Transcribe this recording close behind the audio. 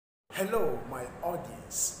Hello, my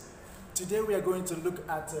audience. Today we are going to look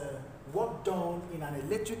at work done in an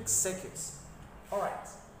electric circuit. Alright,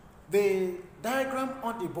 the diagram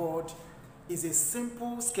on the board is a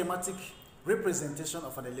simple schematic representation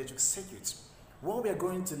of an electric circuit. What we are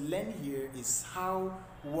going to learn here is how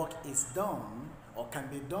work is done or can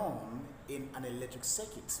be done in an electric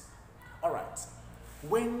circuit. Alright,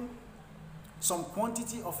 when some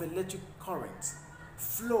quantity of electric current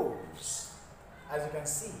flows, as you can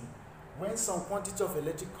see, when some quantity of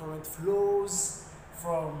electric current flows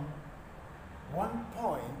from one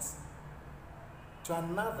point to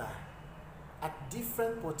another at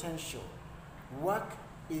different potential, work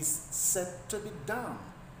is set to be done.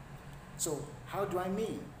 So how do I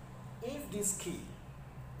mean? If this key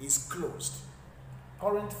is closed,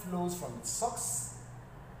 current flows from its source,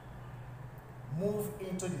 move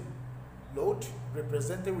into the load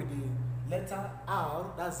represented with the letter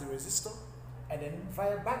R, that's the resistor, and then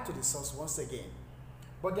fire back to the source once again.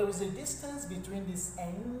 But there is a distance between this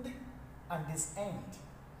end and this end.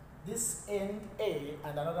 This end A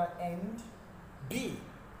and another end B.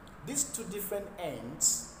 These two different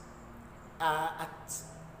ends are at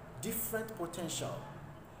different potential.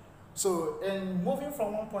 So in moving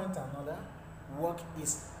from one point to another, work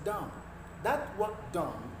is done. That work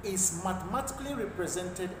done is mathematically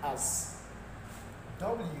represented as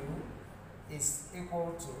W is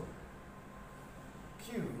equal to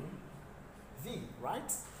Q V,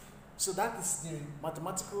 right? So that is the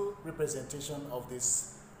mathematical representation of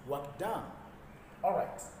this work done. All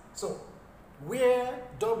right, so where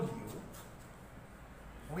W,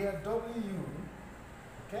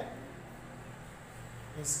 okay,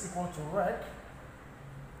 is equal to work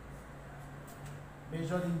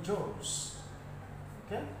measured in joules,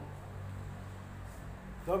 okay?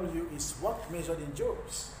 W is work measured in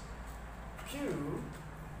joules. Q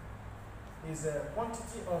is a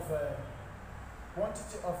quantity of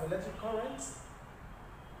electric current,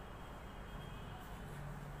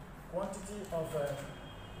 quantity of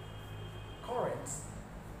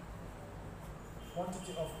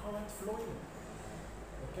current flowing,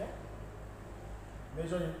 okay,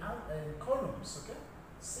 measured in coulombs, okay,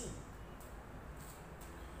 C.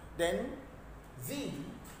 Then V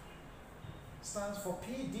stands for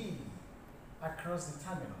PD across the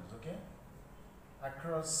terminals, okay,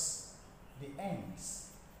 across the ends,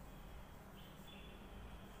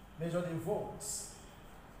 measured in volts.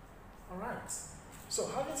 All right. So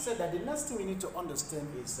having said that, the next thing we need to understand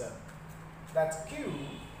is that Q,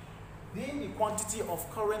 being the quantity of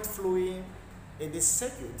current flowing in this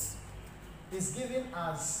circuit, is given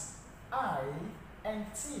as I and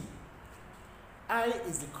T. I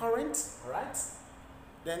is the current, all right?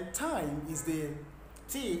 Then time is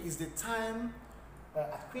T is the time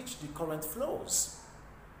at which the current flows.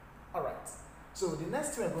 All right. So the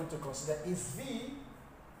next thing we're going to consider is V.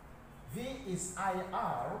 V is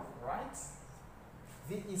IR, right?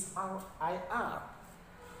 V is IR.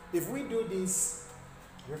 If we do this,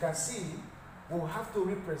 you can see we'll have to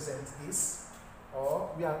represent this, or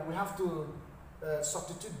we have to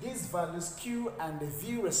substitute these values Q and the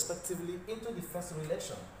V respectively into the first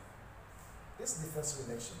relation. This is the first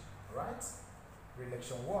relation, right?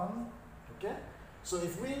 Relation 1, okay? So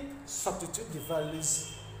if we substitute the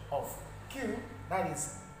values of Q, that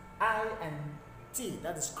is I and T,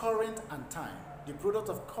 that is current and time, the product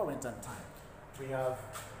of current and time, we have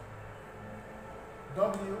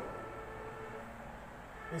W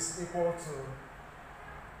is equal to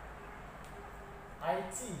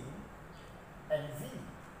IT and V,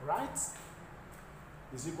 right?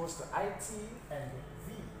 Is equals to IT and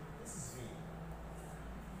V. This is V.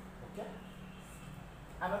 Okay?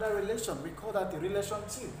 Another relation, we call that the relation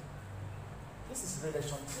 2. This is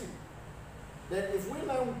relation 2. Then if we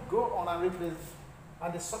now go on and replace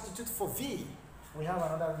and substitute for V, we have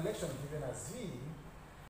another relation given as V